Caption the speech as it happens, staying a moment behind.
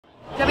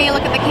Do you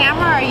want me to look at the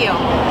camera or you?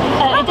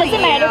 It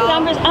doesn't matter, but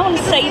I want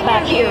to stay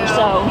back here,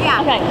 so.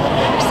 Yeah. Okay.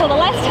 So the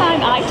last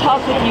time I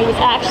talked with you was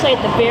actually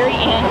at the very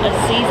end of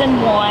season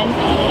 1,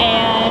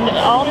 and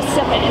all the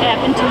stuff that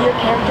happened to your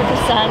character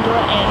Cassandra,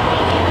 and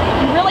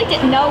you really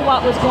didn't know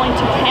what was going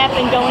to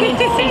happen going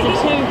into season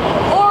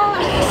 2, or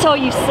so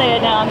you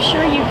said. Now I'm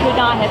sure you could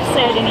not have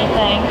said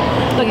anything,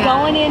 but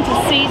going into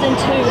season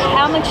 2,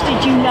 how much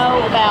did you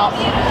know about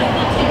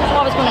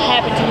what was going to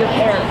happen to your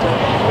character?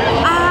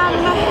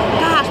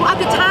 Gosh, well, at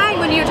the time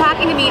when you were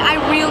talking to me,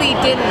 I really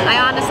didn't. I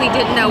honestly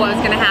didn't know what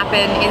was going to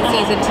happen in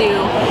season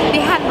 2.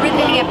 They hadn't written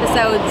any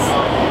episodes,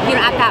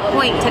 at that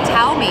point to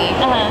tell me.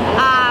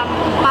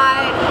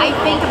 But I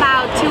think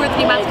about 2 or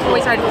 3 months before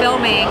we started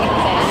filming,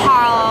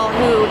 Carl,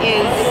 who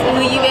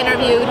you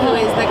interviewed, who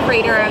is the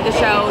creator of the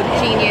show,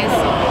 Genius,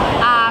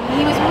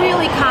 he was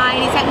really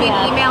kind. He sent me an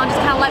email and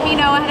just kind of let me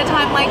know ahead of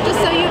time, like,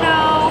 just so you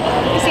know,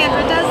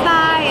 Cassandra does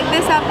die in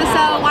this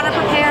episode, want to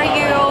prepare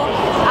you.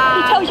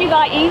 He told you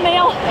by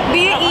email?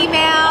 Via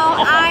email,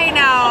 I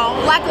know.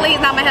 Luckily,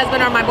 he's not my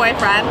husband or my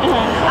boyfriend,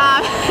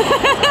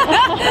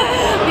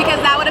 because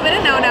that would have been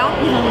a no-no.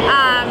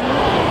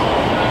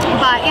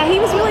 But yeah, he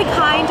was really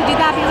kind to do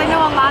that, because I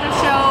know a lot of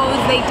shows,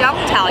 they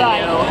don't tell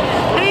you.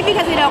 Maybe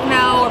because they don't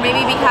know, or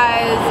maybe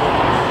because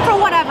for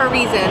whatever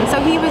reason. So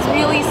he was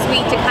really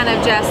sweet to kind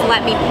of just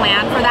let me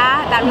plan for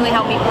that. That really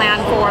helped me plan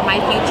for my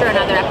future and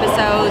other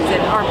episodes, and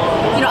or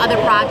other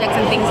projects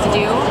and things to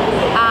do.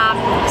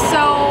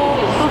 So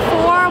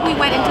before we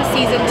went into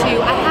season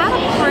 2, I had a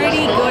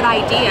pretty good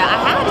idea.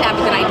 I had to have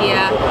a good idea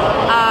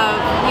of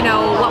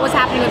what was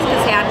happening with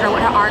Cassandra,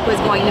 what her arc was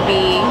going to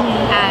be,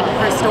 and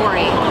her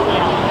story.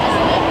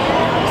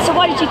 So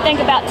what did you think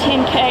about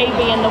 10K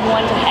being the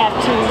one to have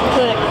to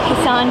put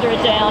Cassandra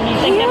down? You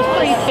think that was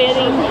pretty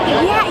fitting?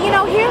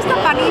 Yeah, here's the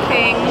funny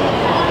thing.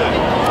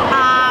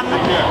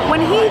 When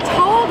he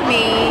told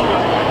me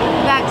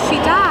that she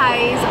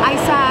dies, I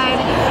said,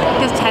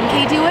 does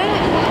 10K do it?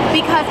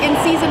 Because in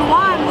season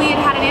 1, we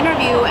had an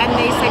interview, and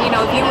they said,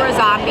 if you were a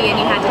zombie and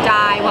you had to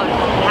die,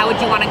 how would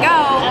you want to go?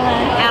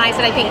 And I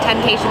said, I think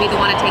 10K should be the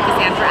one to take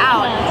Cassandra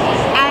out.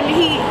 And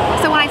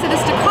so when I said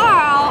this to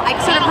Carl, I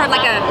sort of heard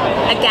like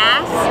a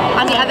gas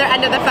on the other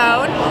end of the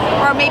phone,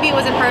 or maybe it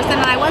was in person,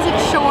 and I wasn't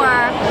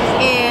sure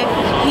if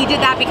he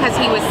did that because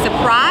he was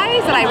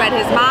surprised that I read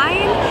his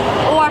mind,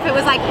 or if it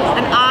was like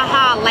an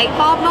aha light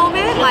bulb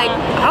moment, like,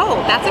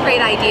 oh, that's a great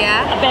idea.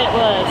 I bet it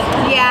was.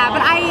 Yeah,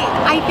 but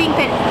I think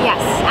that,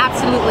 yes,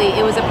 absolutely,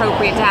 it was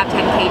appropriate to have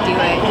 10K do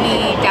it.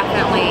 He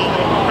definitely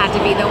had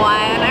to be the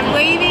one. I'm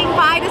waving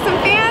bye to some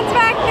fans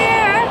back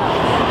there.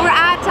 We're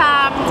at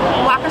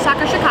Walker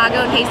Soccer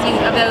Chicago, in case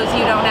of those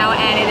you don't know,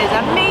 and it is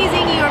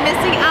amazing. You are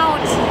missing out.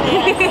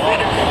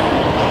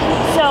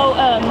 So,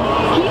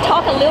 can you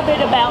talk a little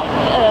bit about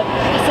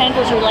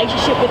Cassandra's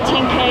relationship with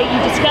 10K? You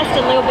discussed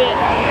a little bit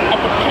at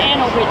the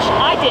panel, which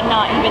I did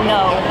not even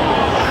know.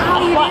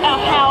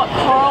 How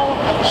Carl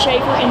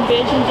Schaefer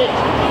envisioned it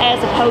as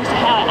opposed to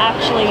how it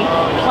actually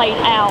played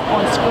out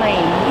on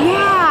screen.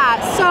 Yeah,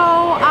 so,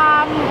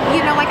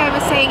 like I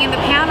was saying in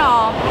the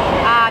panel,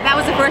 that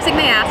was the first thing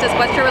they asked us,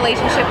 what's your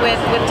relationship with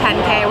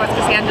 10K, what's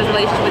Cassandra's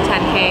relationship with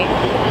 10K?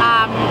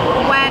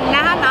 When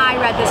Nat and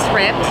I read the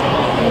script,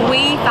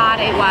 we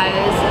thought it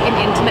was an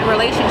intimate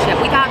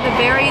relationship. We thought at the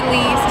very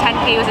least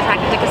 10K was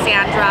attracted to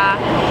Cassandra,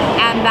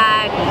 and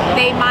that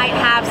they might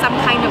have some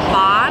kind of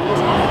bond.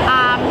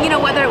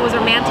 Whether it was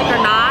romantic or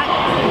not,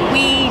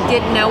 we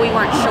didn't know, we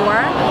weren't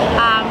sure.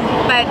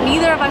 But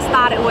neither of us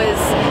thought it was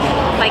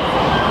like,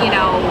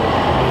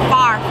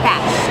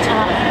 far-fetched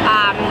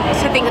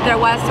to think that there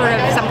was sort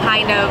of some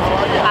kind of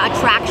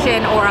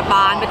attraction or a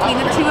bond between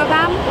the two of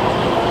them.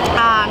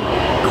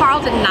 Carl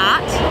did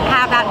not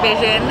have that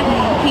vision.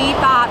 He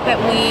thought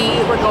that we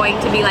were going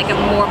to be like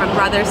more of a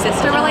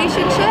brother-sister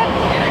relationship.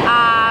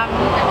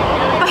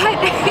 But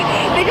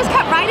they just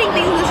kept writing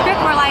things in the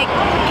script where like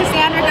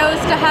Cassandra goes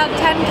to hug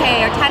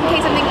 10K, or 10K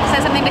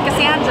says something to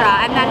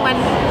Cassandra, and then when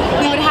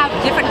we would have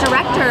different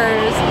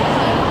directors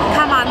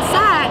come on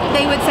set,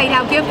 they would say,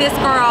 now give this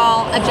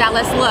girl a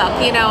jealous look,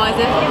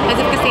 as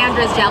if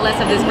Cassandra is jealous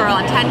of this girl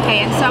on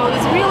 10K. And so it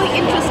was really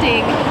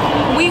interesting.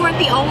 We weren't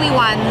the only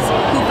ones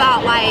who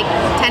felt like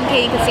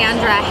 10K and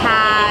Cassandra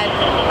had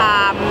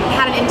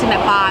an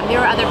intimate bond. There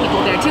were other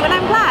people there too, and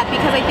I'm glad,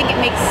 because I think it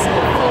makes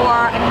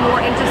for a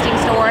more interesting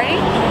story.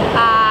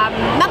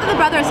 Not that the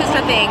brother and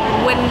sister thing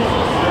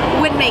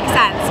wouldn't make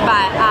sense,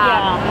 but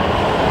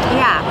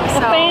yeah.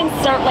 The fans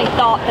certainly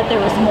thought that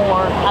there was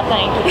more, I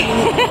think,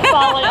 if you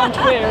follow it on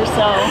Twitter,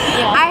 so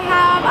yeah.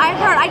 I've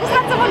heard. I just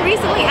had someone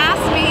recently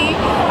ask me,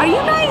 are you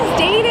guys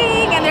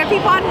dating? And there are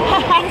people on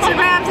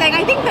Instagram saying,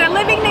 I think they're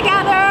living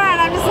together, and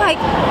I'm just like,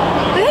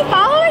 are they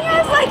following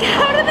us? Like,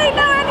 how do they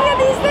know any of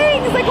these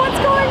things? Like,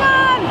 what's going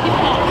on?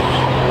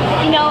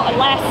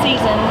 Last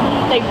season,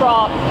 they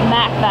brought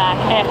Mac back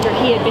after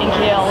he had been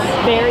killed.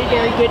 Very,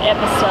 very good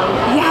episode.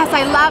 Yes,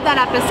 I love that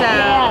episode.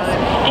 Yes,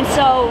 and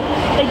so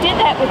they did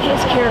that with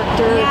his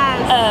character. Yes.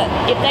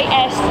 If they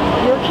asked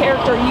your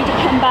character you to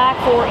come back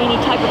for any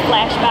type of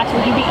flashbacks,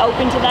 would you be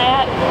open to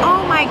that?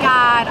 Oh my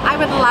God, I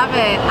would love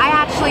it. I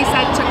actually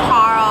said to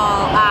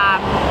Carl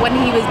when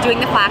he was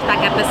doing the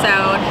flashback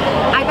episode,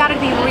 I thought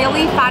it'd be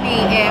really funny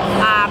if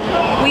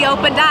we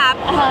opened up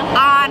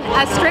on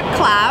a strip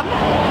club,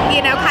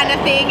 you know, kind of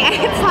thing, and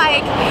it's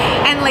like,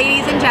 and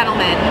ladies and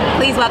gentlemen,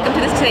 please welcome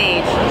to the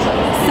stage,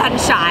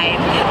 Sunshine.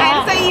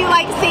 And so you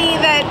like see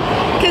that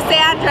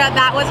Cassandra,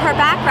 that was her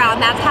background.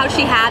 That's how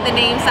she had the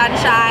name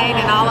Sunshine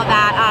and all of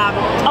that.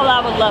 Oh, I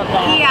would love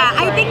that. Yeah,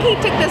 I think he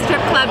took the strip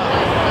club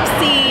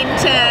scene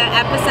to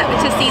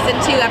season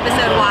 2,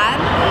 episode 1.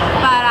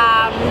 But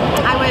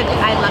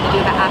I'd love to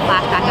do that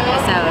flashback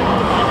episode.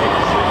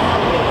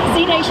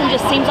 Z Nation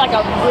just seems like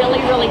a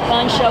really, really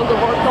fun show to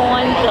work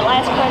on. The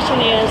last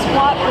question is,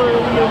 what were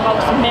your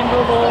most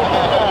memorable,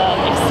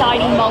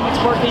 exciting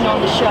moments working on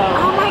the show?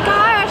 Oh my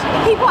gosh,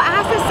 people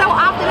ask this so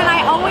often and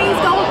I always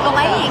go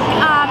blank.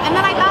 And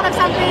then I thought of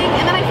something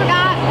and then I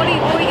forgot. What are you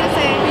gonna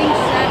say? Being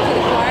strapped to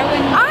the car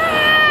when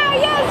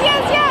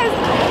Yes.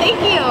 Thank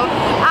you.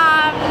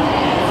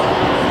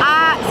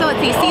 So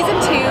let's see, season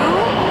 2,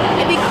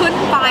 if we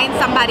couldn't find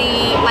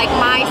somebody like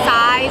my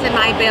size and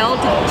my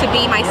build to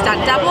be my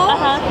stunt double,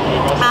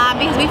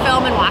 because we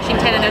film in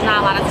Washington and there's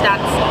not a lot of stunt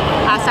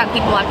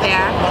people up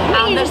there.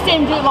 You just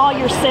didn't do it all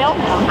yourself?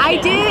 I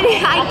did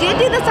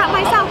do the stunt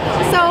myself.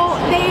 So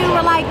they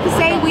were like,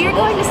 say, we are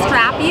going to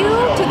strap you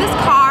to this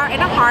car in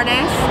a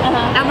harness,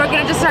 and we're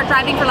going to just start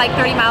driving for like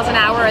 30 miles an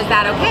hour. Is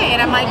that okay?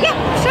 And I'm like, yeah,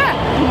 sure.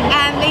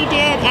 And they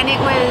did, and it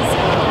was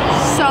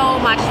so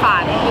much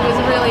fun. It was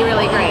really,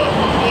 really great.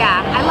 Yeah,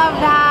 I love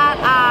that.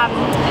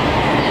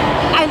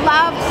 I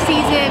loved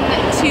season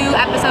 2,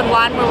 episode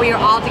 1, where we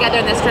were all together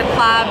in the strip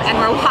club and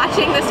we're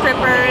watching the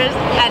strippers,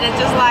 and it's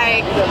just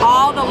like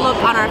all the look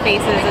on our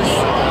faces is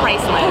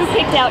priceless. Who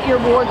picked out your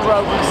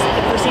wardrobes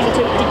for season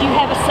 2? Did you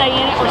have a say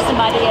in it or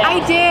somebody else? I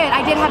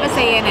did have a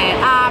say in it.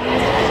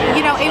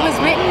 You know, it was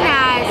written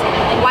as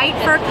white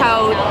fur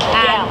coat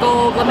and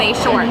gold lame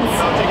shorts.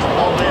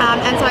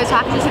 And so I was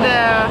talking to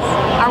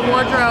our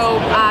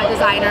wardrobe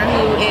designer,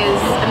 who is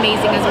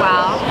amazing as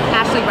well,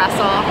 Ashley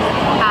Russell.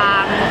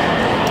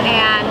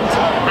 And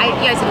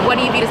I said, what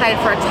do you decided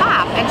for a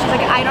top? And she's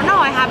like, I don't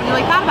know, I haven't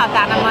really thought about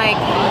that. And I'm like,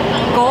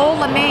 gold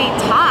lame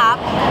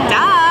top?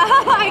 Duh!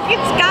 Like,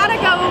 it's gotta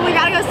go, we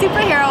gotta go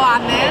superhero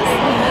on this.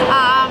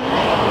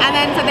 And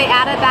then so they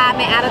added that,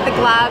 and they added the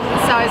gloves, and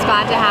so I was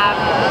glad to have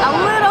a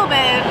little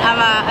bit of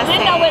a I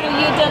didn't know whether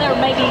you'd done it or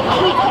maybe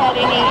Keith had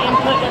any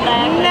input in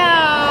that.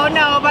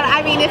 No, but I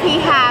mean, if he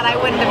had, I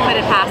wouldn't have put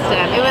it past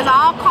him. It was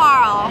all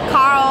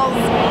Carl's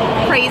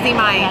crazy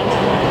mind.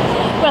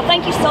 Well,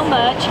 thank you so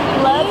much.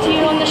 Loved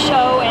you on the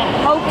show and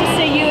hope to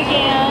see you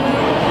again.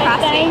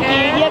 Cross Thank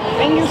fingers. you. Yep,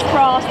 fingers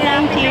crossed.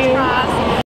 Yeah, thank fingers you. Crossed.